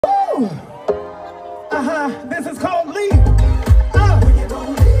This is called Leave.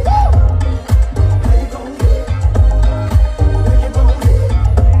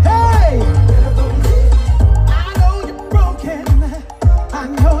 Hey! I know you're broken. I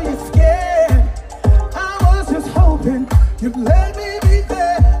know you're scared. I was just hoping you'd let me be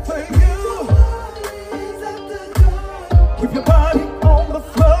there for you. Keep your body on the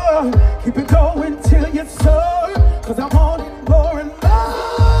floor. Keep it going till you're sore. 'Cause I want it.